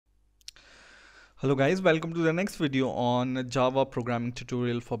Hello guys, welcome to the next video on Java programming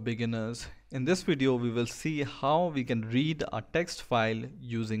tutorial for beginners. In this video we will see how we can read a text file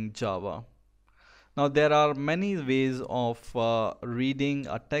using Java. Now there are many ways of reading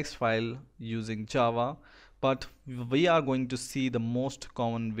a text file using Java, but we are going to see the most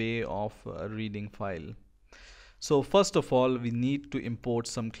common way of reading file. So first of all, we need to import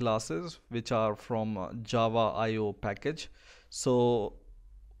some classes which are from Java IO package. So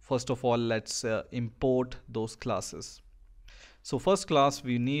first of all, let's import those classes. So first class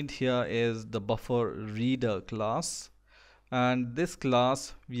we need here is the buffer reader class, and this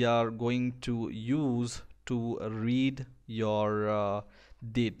class we are going to use to read your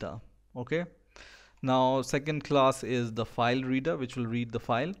data. Okay, now second class is the file reader, which will read the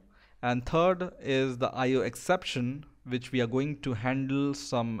file, and third is the ioexception, which we are going to handle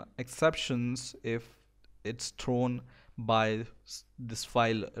some exceptions if it's thrown by this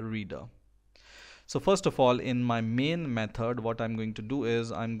file reader. So first of all, in my main method, what I'm going to do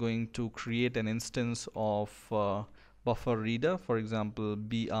is I'm going to create an instance of buffer reader, for example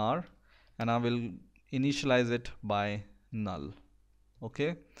br, and I will initialize it by null.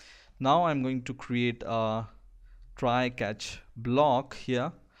 Okay, now I'm going to create a try catch block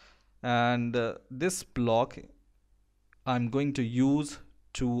here, and this block I'm going to use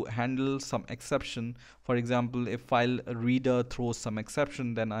to handle some exception. For example, if file reader throws some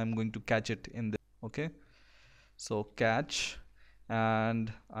exception, then I'm going to catch it in this. Okay, so catch,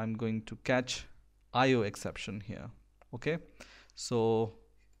 and I'm going to catch IO exception here. Okay, so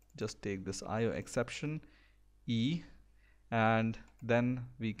just take this IO exception E, and then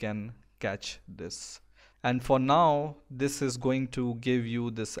we can catch this. And for now, this is going to give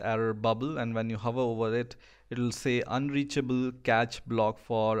you this error bubble, and when you hover over it, it will say unreachable catch block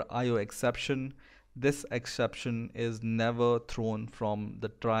for IO exception. This exception is never thrown from the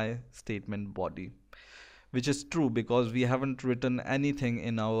try statement body, which is true because we haven't written anything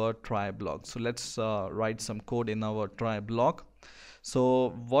in our try block. So let's write some code in our try block.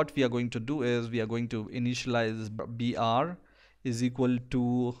 So what we are going to do is we are going to initialize br is equal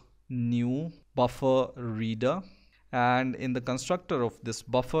to new buffer reader, and in the constructor of this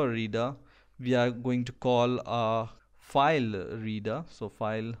buffer reader we are going to call a file reader, so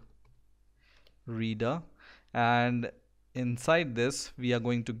file reader, and inside this we are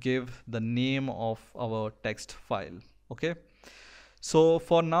going to give the name of our text file. Okay, so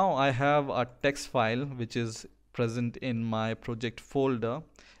for now I have a text file which is present in my project folder.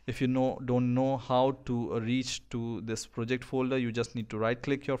 If you don't know how to reach to this project folder, you just need to right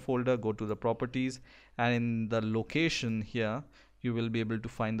click your folder, go to the properties, and in the location here you will be able to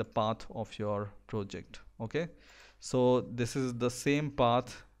find the path of your project. Okay, so this is the same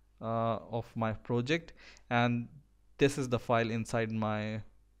path of my project, and this is the file inside my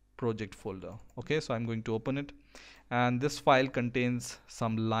project folder. Okay, so I'm going to open it, and this file contains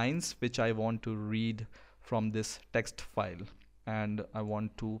some lines which I want to read from this text file, and I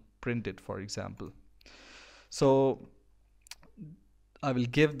want to print it, for example. So I will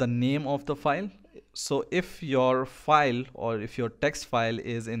give the name of the file. So if your file or if your text file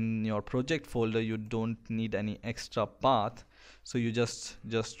is in your project folder, you don't need any extra path. So you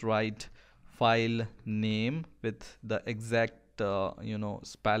just write file name with the exact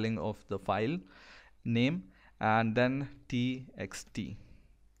spelling of the file name, and then txt.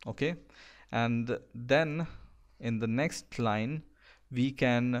 Okay, and then in the next line we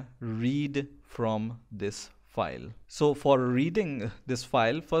can read from this file. So for reading this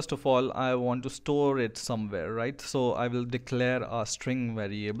file, first of all I want to store it somewhere, right? So I will declare a string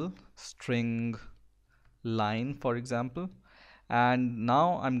variable, string line, for example, and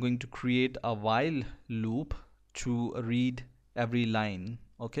now I'm going to create a while loop to read every line.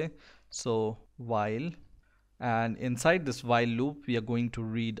 Okay, so while, and inside this while loop we are going to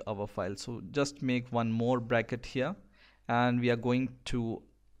read our file. So just make one more bracket here, and we are going to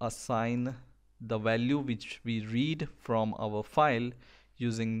assign the value which we read from our file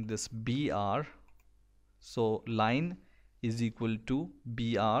using this br. So line is equal to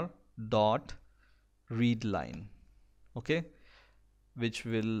br dot read line. Okay, which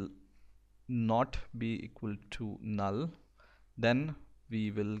will not be equal to null, then we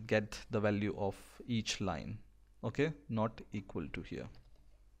will get the value of each line. Okay, not equal to here.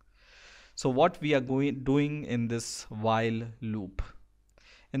 So what we are doing in this while loop,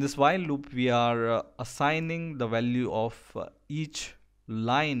 in this while loop we are assigning the value of each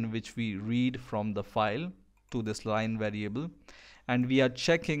line which we read from the file to this line variable, and we are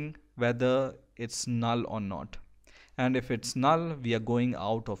checking whether it's null or not, and if it's null we are going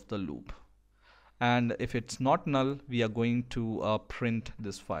out of the loop. and if it's not null, we are going to print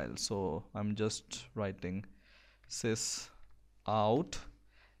this file. So I'm just writing sys out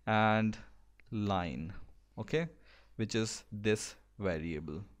and line, okay, which is this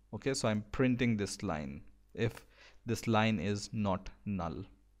variable. Okay, so I'm printing this line if this line is not null.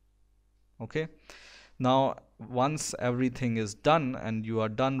 Okay, now once everything is done and you are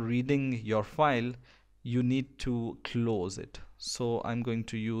done reading your file, you need to close it. So I'm going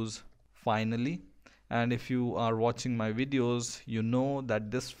to use finally, and if you are watching my videos, you know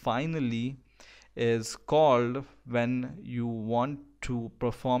that this finally is called when you want to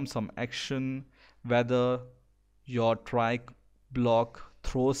perform some action, whether your try block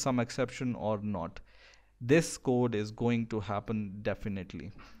throws some exception or not. This code is going to happen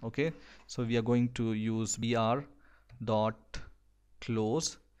definitely. Okay, so we are going to use br dot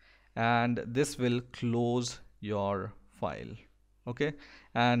close, and this will close your file. Okay,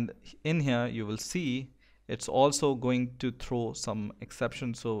 and in here you will see it's also going to throw some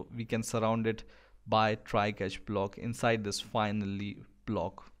exception, so we can surround it by try catch block inside this finally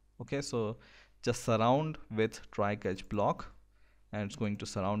block. Okay, so just surround with try catch block, and it's going to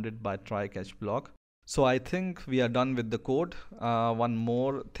surround it by try catch block. So I think we are done with the code. One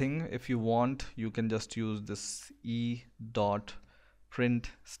more thing, if you want, you can just use this e dot print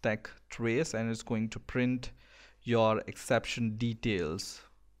stack trace, and it's going to print your exception details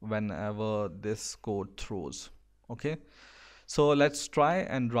whenever this code throws. Okay, so let's try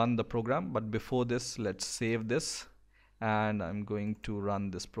and run the program, but before this, let's save this, and I'm going to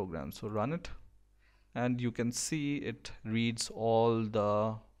run this program. So run it, and you can see it reads all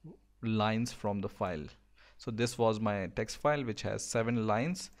the lines from the file. So this was my text file which has 7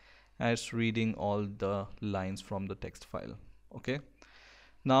 lines, and it's reading all the lines from the text file. Okay,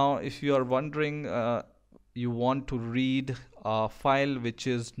 now if you are wondering, you want to read a file which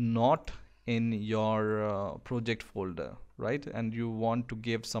is not in your project folder, right, and you want to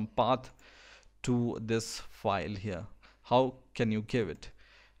give some path to this file here, how can you give it?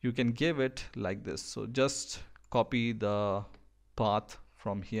 You can give it like this. So just copy the path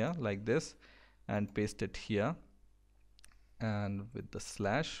from here like this and paste it here, and with the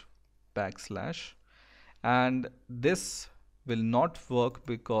slash backslash, and this will not work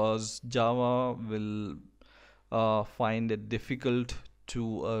because Java will find it difficult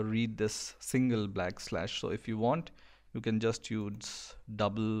to read this single backslash. So if you want, you can just use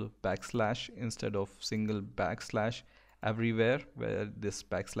double backslash instead of single backslash everywhere where this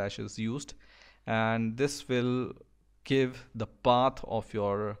backslash is used, and this will give the path of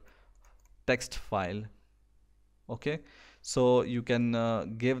your text file. Okay, so you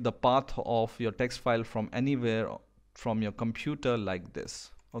can give the path of your text file from anywhere from your computer like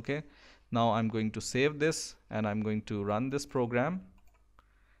this. Okay, now I'm going to save this, and I'm going to run this program,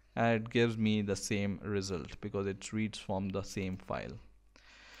 and it gives me the same result because it reads from the same file.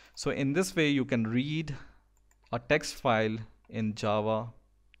 So in this way you can read a text file in Java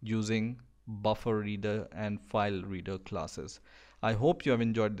using buffer reader and file reader classes. I hope you have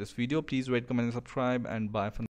enjoyed this video. Please rate, comment and subscribe, and bye for now.